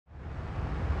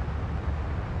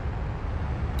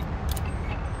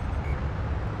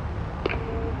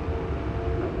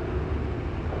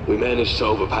We managed to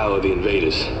overpower the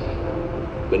invaders,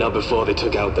 but not before they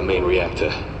took out the main reactor.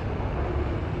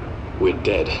 We're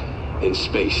dead, in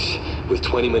space, with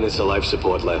 20 minutes of life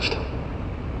support left.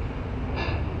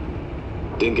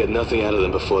 Didn't get nothing out of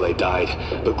them before they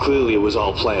died, but clearly it was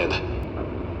all planned.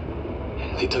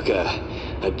 They took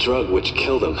a drug which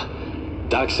killed them.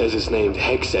 Doc says it's named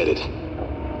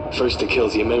Hexedit. First it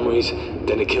kills your memories,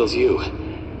 then it kills you.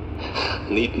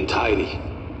 Neat and tidy.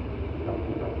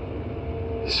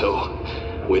 So,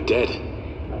 we're dead.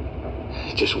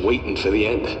 Just waiting for the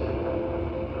end.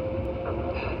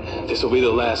 This will be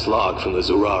the last log from the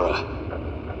Zurara.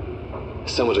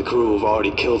 Some of the crew have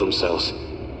already killed themselves.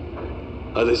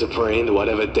 Others are praying to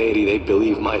whatever deity they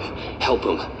believe might help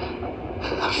them.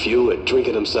 A few are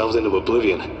drinking themselves into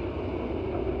oblivion.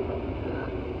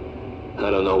 I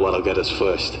don't know what'll get us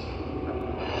first.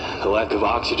 The lack of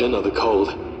oxygen or the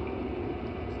cold.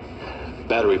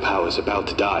 Battery power's about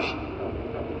to die.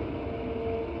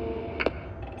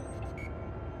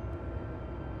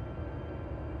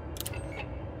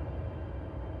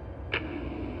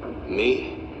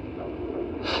 Me?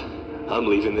 I'm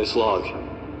leaving this log.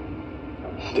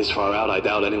 This far out, I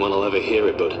doubt anyone will ever hear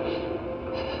it, but...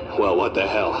 well, what the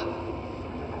hell?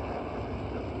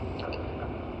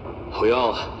 We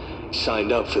all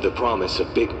signed up for the promise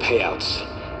of big payouts.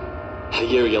 A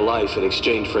year of your life in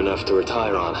exchange for enough to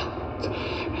retire on.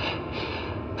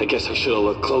 I guess I should have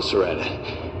looked closer at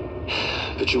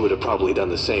it. But you would have probably done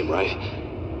the same, right?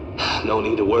 No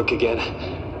need to work again?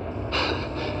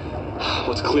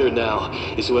 What's clear now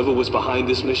is whoever was behind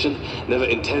this mission never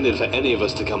intended for any of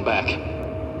us to come back.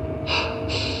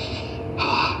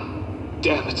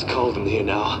 Damn, it's cold in here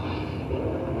now.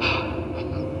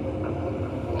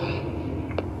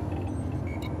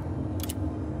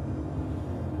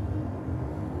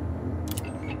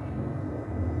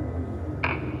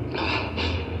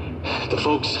 The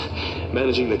folks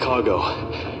managing the cargo,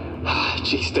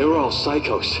 geez, they were all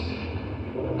psychos.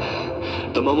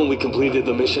 The moment we completed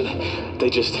the mission, they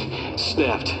just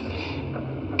snapped.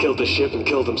 Killed the ship and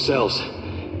killed themselves.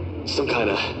 Some kind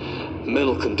of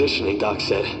mental conditioning, Doc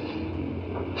said.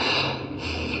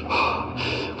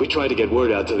 We tried to get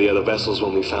word out to the other vessels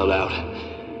when we found out.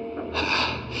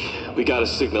 We got a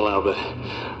signal out, but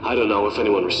I don't know if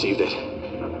anyone received it.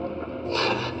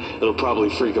 It'll probably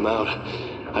freak them out.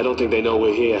 I don't think they know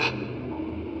we're here.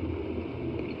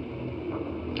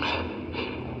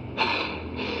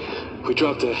 We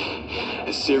dropped a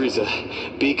series of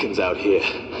beacons out here,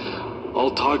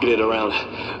 all targeted around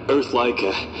Earth-like,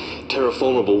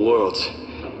 terraformable worlds.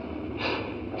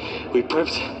 We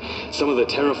prepped some of the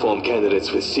terraform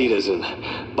candidates with seeders and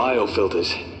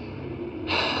biofilters.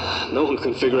 No one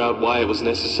can figure out why it was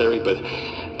necessary, but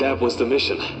that was the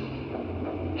mission.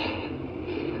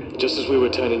 Just as we were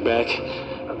turning back,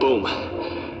 boom,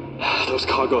 those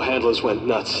cargo handlers went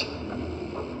nuts.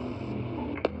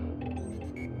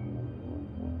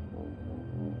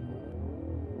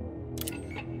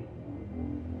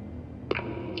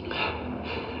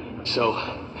 So,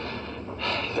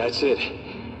 that's it.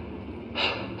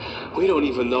 We don't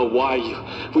even know why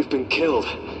we've been killed.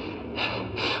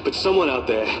 But someone out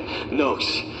there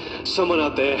knows. Someone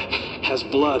out there has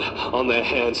blood on their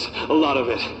hands, a lot of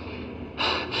it.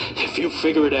 If you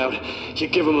figure it out, you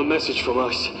give them a message from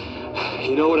us.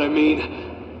 You know what I mean?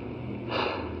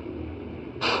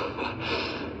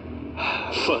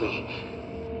 Funny.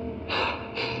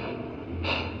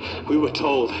 We were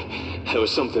told there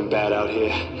was something bad out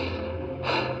here.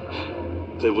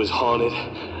 That was haunted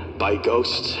by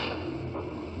ghosts.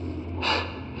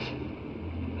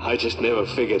 I just never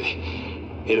figured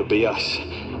it'd be us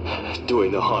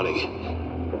doing the haunting.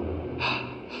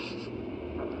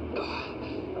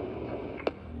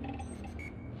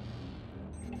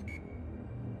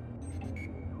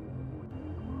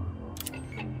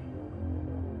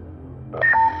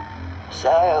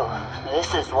 So,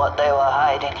 this is what they were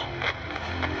hiding.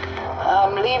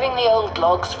 I'm leaving the old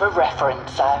logs for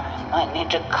reference. I might need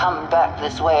to come back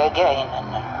this way again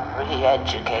and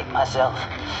re-educate myself.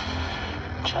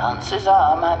 Chances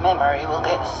are my memory will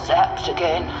get zapped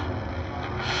again.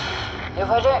 If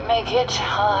I don't make it,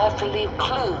 I'll have to leave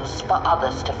clues for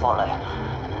others to follow.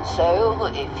 So,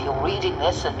 if you're reading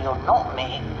this and you're not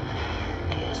me,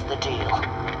 here's the deal.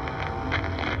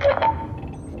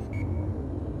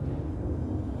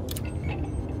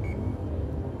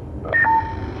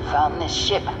 Found this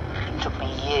ship. It took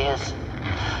me years.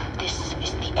 This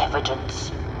is the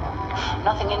evidence.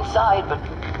 Nothing inside but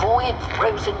void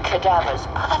frozen cadavers,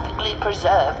 perfectly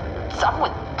preserved, some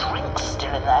with drinks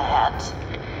still in their hands.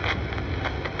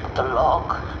 But the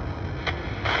log,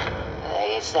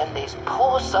 they send these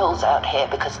poor souls out here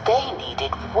because they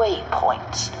needed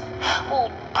waypoints,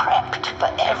 all prepped for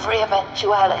every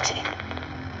eventuality.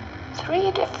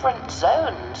 3 different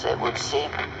zones, it would seem.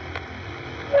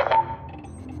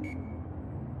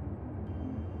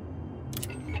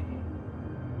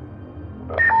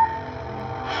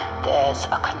 There's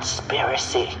a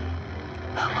conspiracy.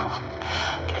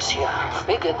 Guess you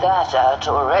figured that out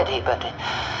already, but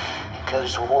it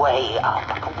goes way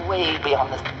up, way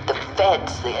beyond the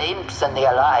Feds, the Imps, and the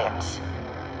Alliance.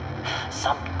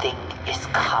 Something is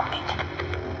coming.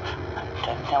 I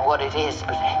don't know what it is,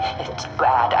 but it's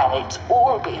bad, and it's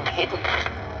all being hidden.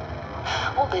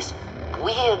 All this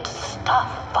weird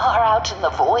stuff far out in the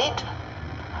void.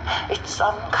 It's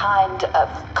some kind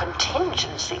of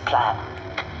contingency plan.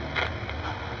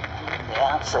 The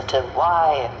answer to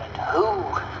why and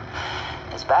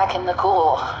who is back in the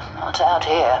core, not out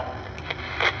here.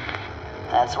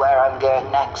 That's where I'm going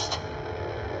next.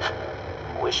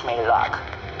 Wish me luck.